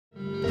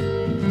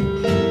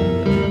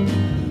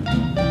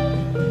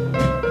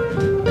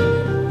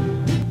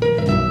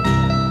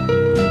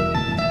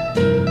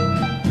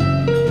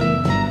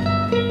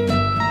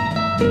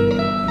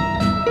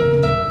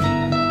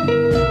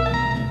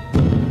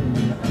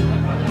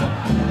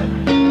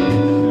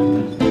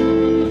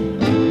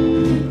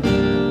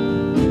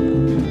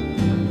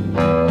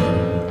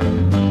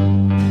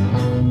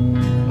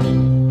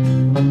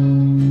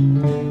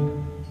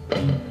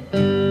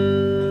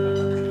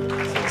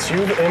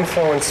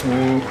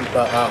influenced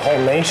a whole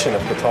nation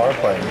of guitar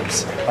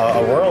players,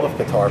 a world of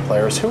guitar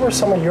players. Who are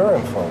some of your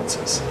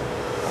influences?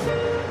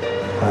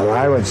 Well,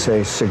 I would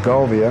say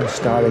Segovia,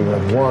 starting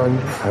with one.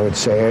 I would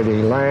say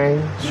Eddie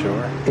Lang.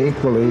 Sure.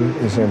 Equally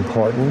is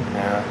important.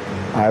 Yeah.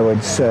 I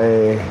would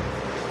say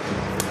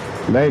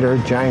later,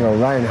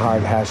 Django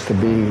Reinhardt has to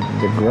be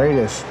the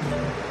greatest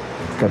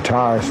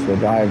guitarist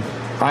that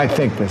I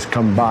think that's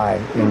come by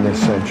in this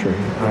century.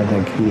 I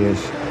think he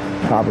is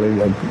probably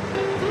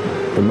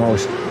the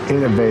most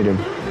innovative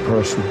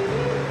person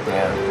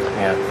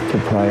to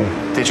play.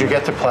 Did you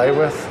get to play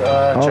with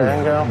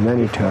Django?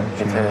 Many times.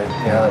 You did.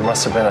 Yeah, it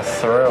must have been a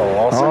thrill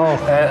also,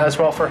 as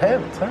well for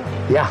him too.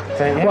 Yeah.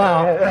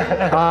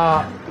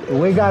 Well,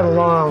 we got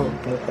along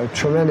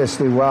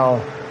tremendously well,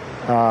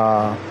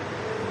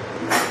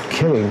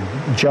 kidding,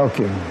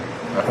 joking,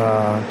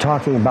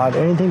 talking about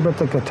anything but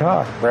the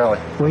guitar. Really?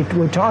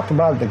 We talked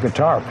about the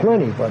guitar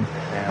plenty, but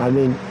I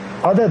mean,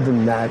 other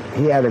than that,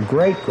 he had a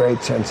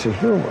great sense of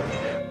humor.